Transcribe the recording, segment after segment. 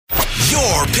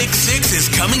Your Pick 6 is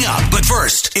coming up. But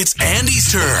first, it's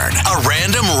Andy's turn. A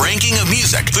random ranking of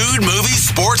music, food, movies,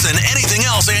 sports, and anything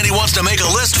else Andy wants to make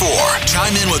a list for.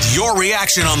 Chime in with your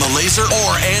reaction on the Laser or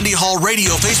Andy Hall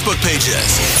Radio Facebook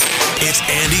pages. It's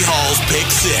Andy Hall's Pick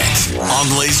 6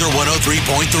 on Laser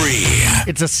 103.3.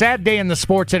 It's a sad day in the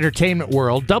sports entertainment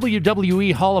world.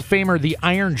 WWE Hall of Famer the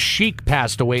Iron Sheik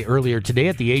passed away earlier today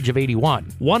at the age of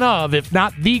 81. One of, if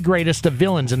not the greatest of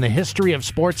villains in the history of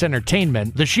sports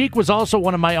entertainment, the Sheik was also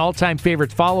one of my all-time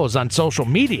favorite follows on social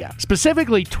media,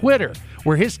 specifically Twitter,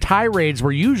 where his tirades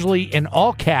were usually in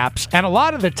all caps and a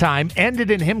lot of the time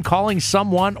ended in him calling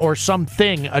someone or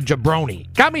something a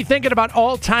jabroni. Got me thinking about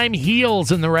all-time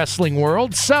heels in the wrestling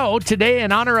world. So today,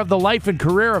 in honor of the life and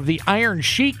career of the Iron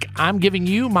Sheik, I'm giving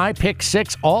you my Pick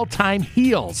 6 all-time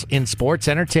heels in sports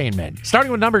entertainment.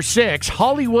 Starting with number 6,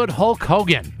 Hollywood Hulk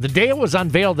Hogan. The day it was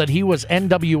unveiled that he was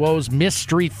NWO's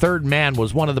mystery third man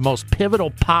was one of the most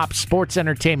pivotal pops sports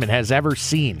entertainment has ever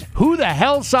seen. Who the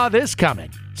hell saw this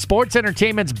coming? Sports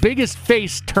entertainment's biggest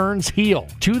face turns heel.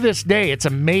 To this day, it's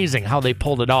amazing how they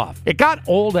pulled it off. It got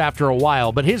old after a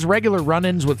while, but his regular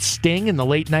run-ins with Sting in the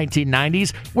late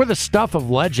 1990s were the stuff of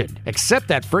legend. Except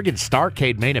that friggin'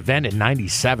 Starrcade main event in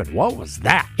 97. What was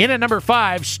that? In at number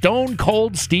 5, Stone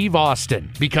Cold Steve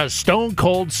Austin. Because Stone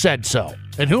Cold said so.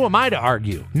 And who am I to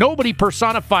argue? Nobody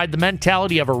personified the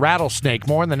mentality of a rattlesnake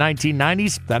more in the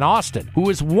 1990s than Austin, who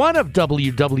is one of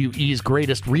WWE's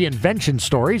greatest reinvention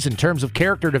stories in terms of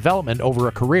character development over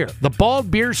a career. The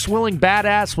bald, beer-swilling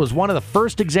badass was one of the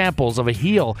first examples of a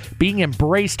heel being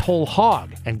embraced whole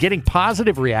hog and getting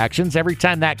positive reactions every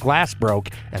time that glass broke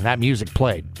and that music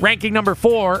played. Ranking number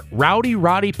 4, Rowdy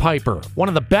Roddy Piper. One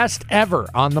of the best ever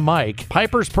on the mic,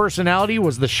 Piper's personality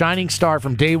was the shining star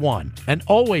from day one and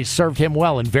always served him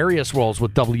well in various roles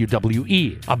with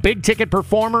WWE. A big-ticket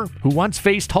performer who once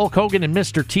faced Hulk Hogan and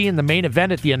Mr. T in the main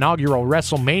event at the inaugural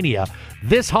WrestleMania,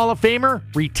 this Hall of Famer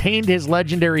retained his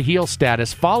legendary heel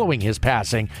status following his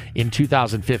passing in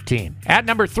 2015. At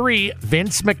number 3,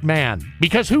 Vince McMahon.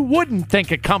 Because who wouldn't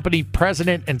think a company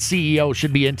president and CEO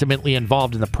should be intimately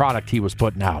involved in the product he was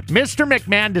putting out? Mr.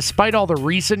 McMahon, despite all the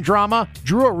recent drama,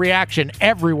 drew a reaction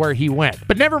everywhere he went,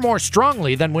 but never more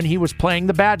strongly than when he was playing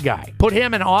the bad guy. Put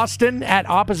him and Austin at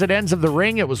opposite ends of the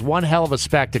ring, it was one hell of a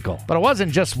spectacle. But it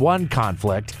wasn't just one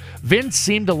conflict. Vince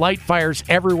seemed to light fires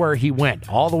everywhere he went,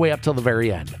 all the way up till the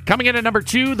very end. Coming in at number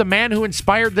 2, the man who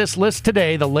inspired this list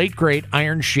today, the late great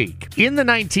Iron Sheik. In the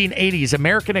 1980s,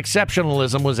 American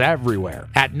exceptionalism was everywhere.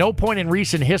 At no point in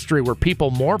recent history were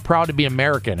people more proud to be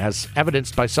American, as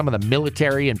evidenced by some of the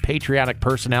military and patriotic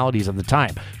personalities of the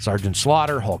time. Sergeant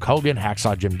Slaughter, Hulk Hogan,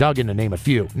 Hacksaw Jim Duggan, to name a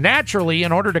few. Naturally,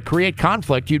 in order to create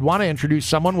conflict, you'd want to introduce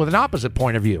someone with an opposite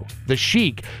point of view. The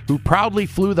Sheik, who proudly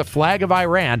flew the flag of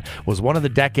Iran, was one of the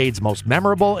decade's most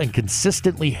memorable and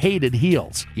consistently hated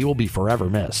heels. He will be forever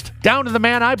missed. Down to the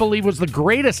man I believe was the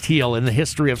greatest heel in the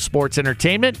history of sports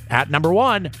entertainment. At number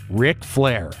 1, Ric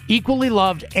Flair. Equally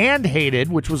loved and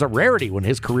hated, which was a rarity when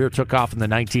his career took off in the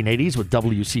 1980s with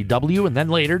WCW and then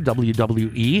later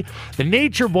WWE. The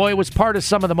Nature Boy was part of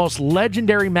some of the most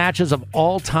legendary matches of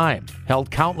all time,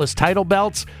 held countless title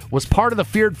belts, was part of the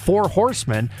feared Four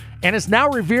Horsemen, and is now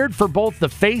revered for both the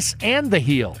face and the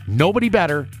heel. Nobody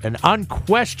better, and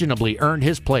unquestionably earned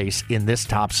his place in this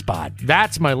top spot.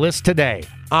 That's my list today.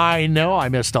 I know I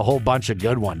missed a whole bunch of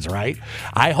good ones, right?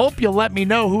 I hope you'll let me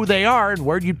know who they are and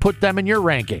where you'd put them in your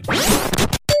ranking.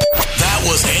 That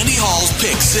was Andy Hall's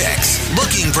Pick 6.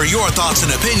 Looking for your thoughts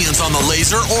and opinions on the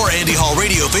Laser or Andy Hall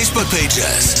Radio Facebook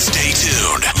pages. Stay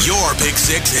tuned. Your Pick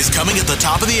 6 is coming at the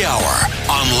top of the hour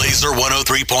on Laser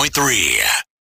 103.3.